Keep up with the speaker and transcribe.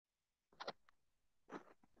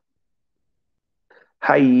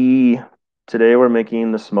Hi, today we're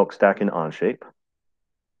making the smokestack in Onshape.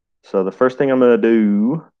 So the first thing I'm going to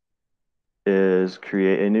do is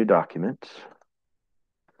create a new document.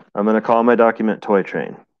 I'm going to call my document toy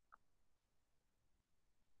train.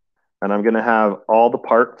 And I'm going to have all the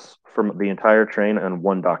parts from the entire train in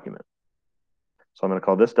one document. So I'm going to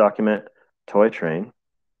call this document toy train.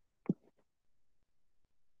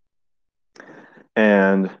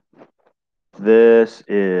 And this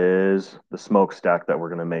is the smokestack that we're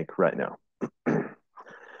going to make right now.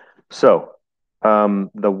 So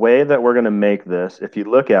the way that we're going to make this, if you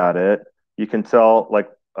look at it, you can tell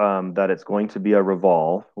that it's going to be a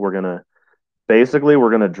revolve. We're going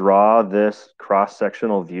to draw this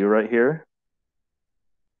cross-sectional view right here.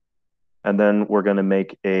 And then we're going to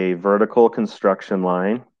make a vertical construction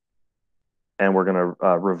line. And we're going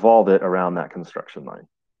to revolve it around that construction line.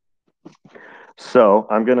 So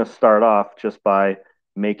I'm going to start off just by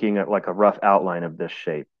making it like a rough outline of this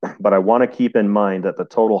shape. But I want to keep in mind that the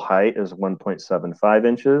total height is 1.75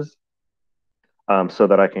 inches. So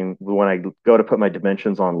that I can, when I go to put my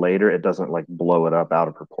dimensions on later, it doesn't like blow it up out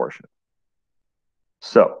of proportion.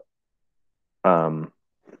 So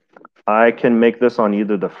I can make this on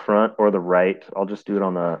either the front or the right. I'll just do it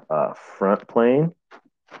on the front plane.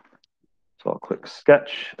 So I'll click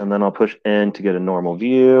sketch and then I'll push N to get a normal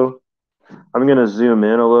view. I'm going to zoom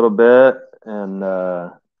in a little bit and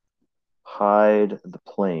hide the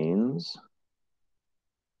planes.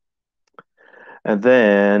 And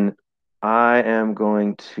then I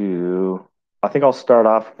think I'll start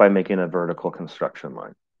off by making a vertical construction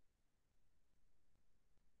line.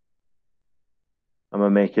 I'm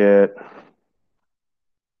going to make it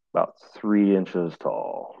about 3 inches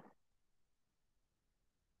tall.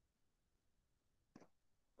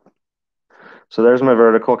 So there's my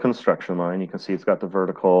vertical construction line. You can see it's got the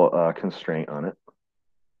vertical constraint on it.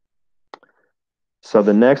 So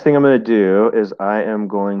the next thing I'm going to do is I am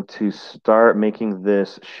going to start making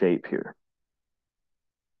this shape here.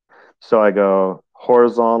 So I go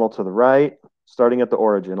horizontal to the right, starting at the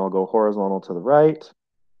origin, I'll go horizontal to the right.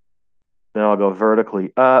 Then I'll go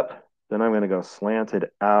vertically up. Then I'm going to go slanted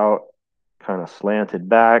out, kind of slanted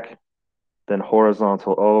back, then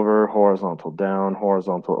horizontal over, horizontal down,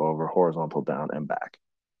 horizontal over, horizontal down, and back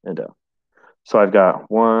and down. So I've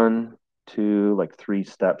got 1, 2, like 3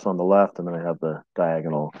 steps on the left, and then I have the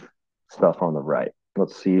diagonal stuff on the right.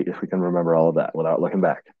 Let's see if we can remember all of that without looking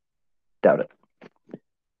back. Doubt it.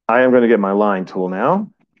 I am going to get my line tool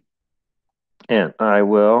now, and I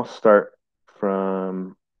will start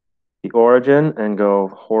from the origin and go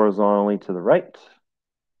horizontally to the right.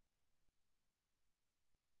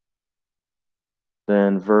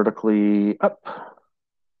 Then vertically up.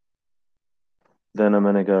 Then I'm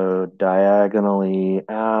going to go diagonally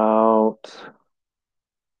out.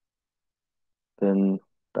 Then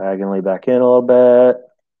diagonally back in a little bit.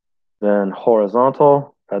 Then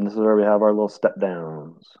horizontal. And this is where we have our little step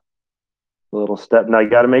downs. Little step. Now you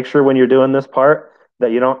got to make sure when you're doing this part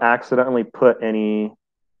that you don't accidentally put any,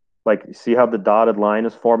 like, see how the dotted line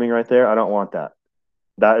is forming right there? I don't want that.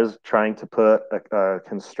 That is trying to put a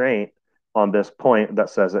constraint on this point that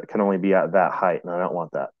says it can only be at that height, and I don't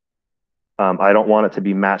want that. I don't want it to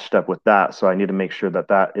be matched up with that, so I need to make sure that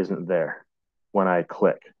that isn't there when I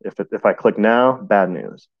click. If I click now, bad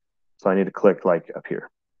news. So I need to click like up here.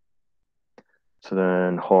 So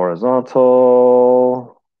then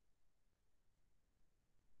horizontal,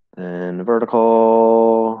 then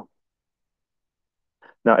vertical.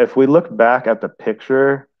 Now, if we look back at the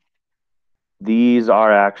picture, these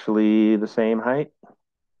are actually the same height.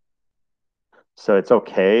 So it's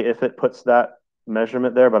okay if it puts that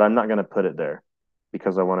measurement there, but I'm not going to put it there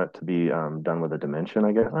because I want it to be done with a dimension,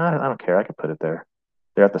 I guess. I don't care. I could put it there.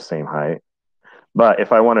 They're at the same height. But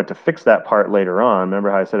if I wanted to fix that part later on, remember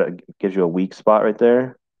how I said it gives you a weak spot right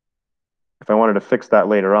there? If I wanted to fix that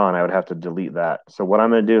later on, I would have to delete that. So what I'm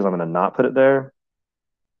going to do is I'm going to not put it there.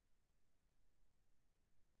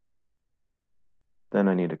 Then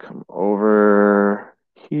I need to come over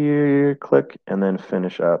here, click, and then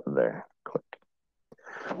finish up there. Click.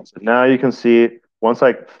 So now you can see once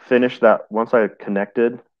I finished that, once I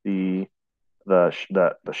connected the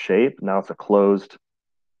shape, now it's a closed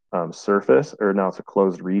surface, or now it's a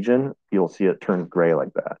closed region. You'll see it turns gray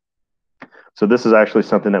like that. So this is actually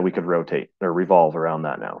something that we could rotate or revolve around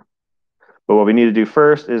that now. But what we need to do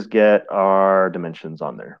first is get our dimensions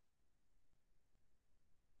on there.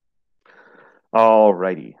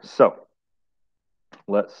 Alrighty, so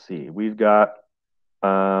let's see. We've got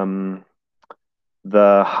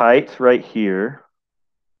the height right here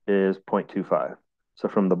is 0.25. So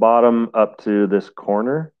from the bottom up to this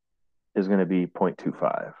corner is going to be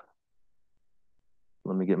 0.25.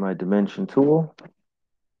 Let me get my dimension tool.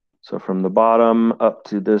 So from the bottom up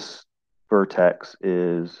to this vertex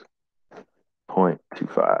is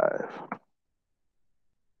 0.25.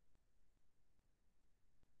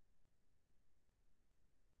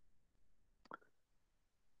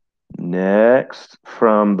 Next,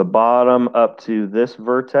 from the bottom up to this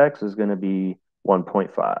vertex is going to be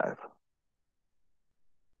 1.5.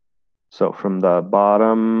 So from the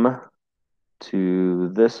bottom to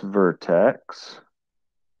this vertex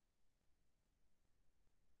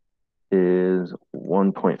is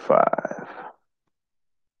 1.5.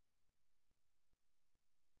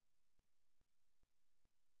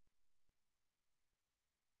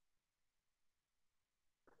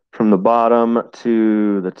 From the bottom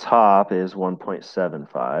to the top is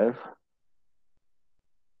 1.75.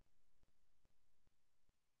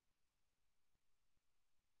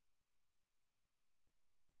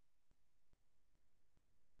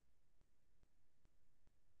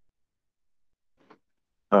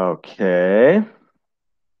 Okay.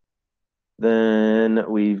 Then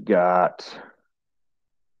we've got,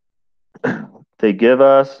 they give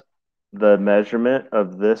us the measurement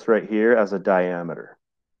of this right here as a diameter.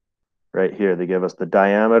 Right here, they give us the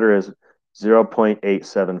diameter is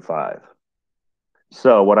 0.875.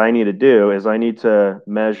 So what I need to do is I need to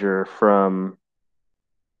measure from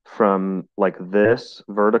like this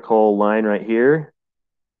vertical line right here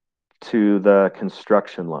to the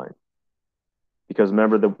construction line. Because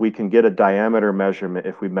remember that we can get a diameter measurement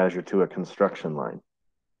if we measure to a construction line.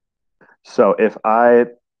 So if I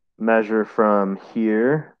measure from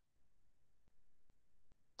here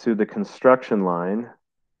to the construction line,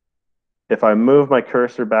 if I move my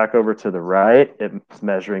cursor back over to the right, it's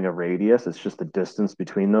measuring a radius. It's just the distance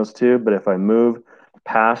between those two. But if I move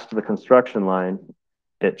past the construction line,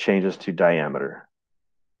 it changes to diameter.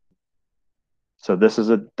 So this is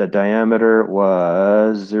the diameter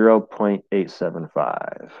was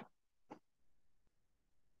 0.875.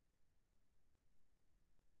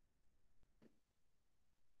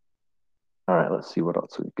 All right, let's see what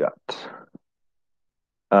else we've got.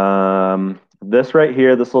 This right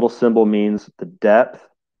here, this little symbol means the depth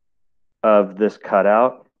of this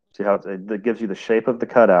cutout. See how it gives you the shape of the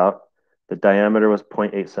cutout. The diameter was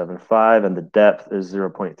 0.875 and the depth is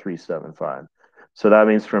 0.375. So that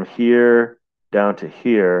means from here down to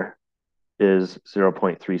here is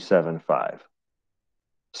 0.375.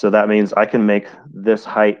 So that means I can make this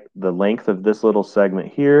height, the length of this little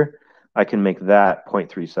segment here, I can make that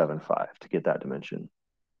 0.375 to get that dimension.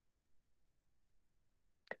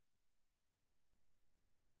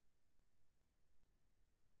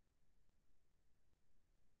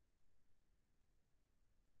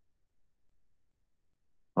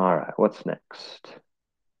 All right, what's next?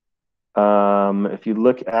 If you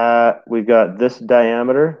look at, we've got this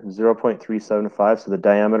diameter, 0.375, so the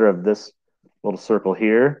diameter of this little circle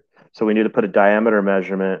here. So we need to put a diameter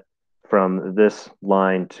measurement from this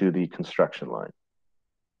line to the construction line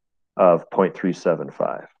of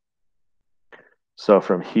 0.375. So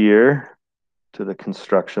from here to the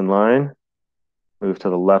construction line, move to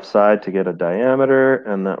the left side to get a diameter,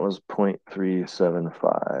 and that was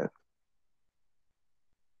 0.375.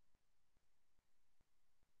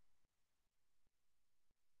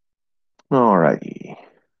 All righty.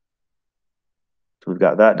 So we've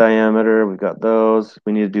got that diameter, we've got those.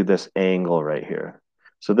 We need to do this angle right here.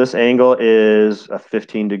 So this angle is a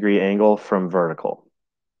 15-degree angle from vertical.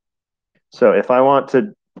 So if I want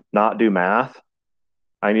to not do math,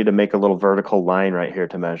 I need to make a little vertical line right here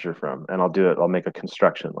to measure from, and I'll do it. I'll make a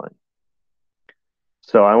construction line.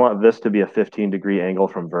 So I want this to be a 15-degree angle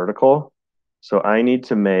from vertical. So I need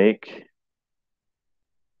to make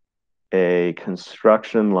a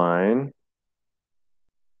construction line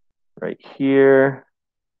right here.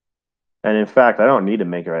 And in fact, I don't need to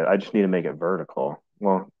make it right. I just need to make it vertical.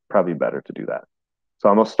 Well, probably better to do that. So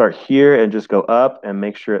I'm going to start here and just go up and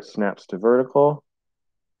make sure it snaps to vertical.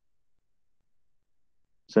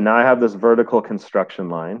 So now I have this vertical construction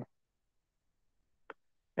line.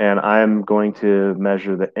 And I'm going to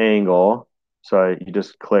measure the angle. So you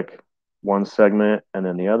just click one segment and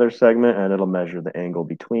then the other segment, and it'll measure the angle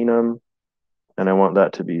between them. And I want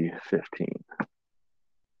that to be 15.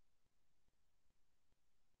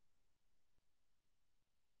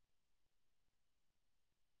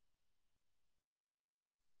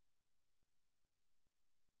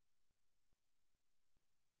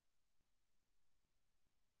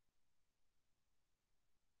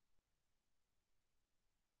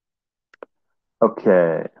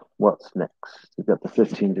 Okay, what's next? We've got the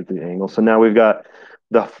 15-degree angle. So now we've got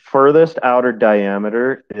the furthest outer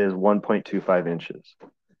diameter is 1.25 inches.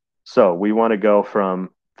 So we want to go from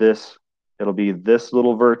this It'll be this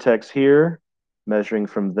little vertex here, measuring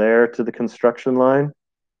from there to the construction line,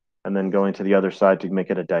 and then going to the other side to make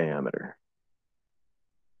it a diameter.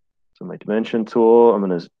 So my dimension tool, I'm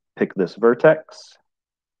going to pick this vertex,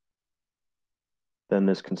 then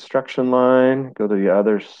this construction line, go to the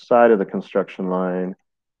other side of the construction line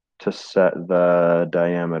to set the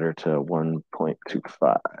diameter to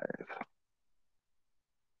 1.25.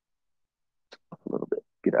 A little bit,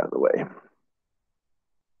 get out of the way.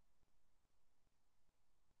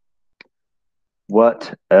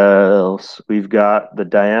 What else? We've got the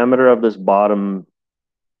diameter of this bottom,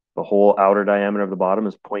 the whole outer diameter of the bottom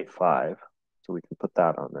is 0.5. So we can put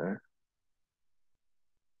that on there.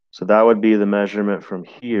 So that would be the measurement from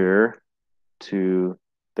here to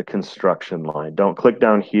the construction line. Don't click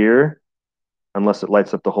down here unless it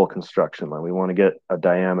lights up the whole construction line. We want to get a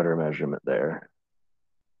diameter measurement there.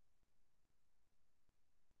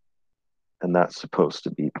 And that's supposed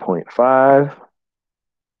to be 0.5.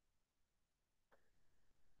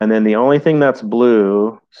 And then the only thing that's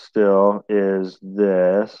blue still is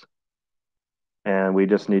this. And we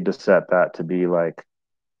just need to set that to be like,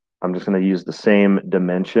 I'm just going to use the same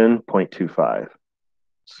dimension, 0.25.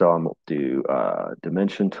 So I'm going to do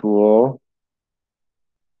dimension tool.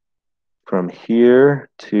 From here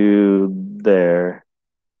to there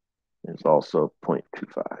is also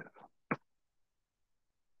 0.25.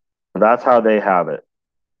 That's how they have it.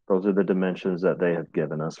 Those are the dimensions that they have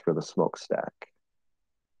given us for the smokestack.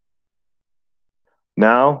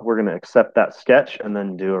 Now we're going to accept that sketch and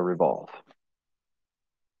then do a revolve.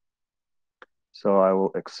 So I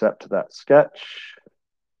will accept that sketch.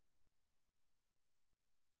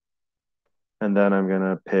 And then I'm going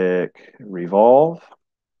to pick revolve.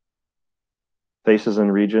 Faces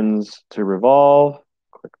and regions to revolve.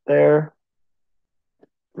 Click there.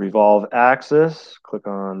 Revolve axis. Click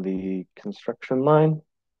on the construction line.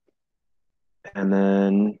 And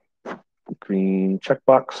then green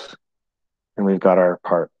checkbox. And we've got our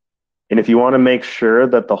part. And if you want to make sure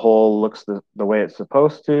that the hole looks the way it's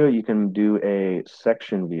supposed to, you can do a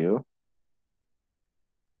section view.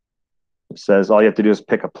 It says all you have to do is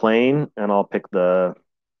pick a plane, and I'll pick the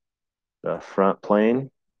front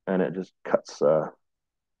plane, and it just cuts a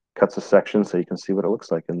section so you can see what it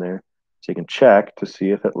looks like in there. So you can check to see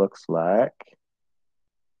if it looks like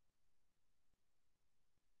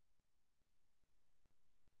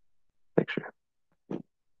picture.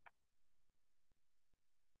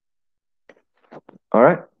 All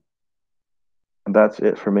right. And that's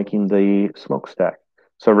it for making the smokestack.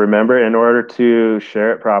 So remember, in order to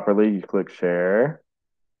share it properly, you click share.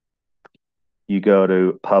 You go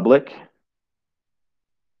to public.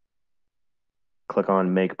 Click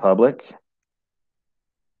on make public.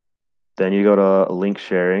 Then you go to link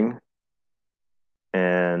sharing.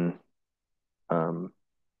 And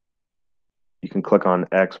you can click on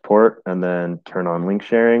export and then turn on link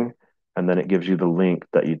sharing. And then it gives you the link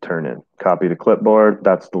that you turn in. Copy to clipboard.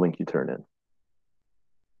 That's the link you turn in.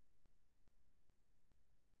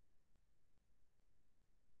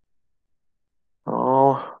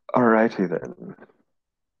 All righty then.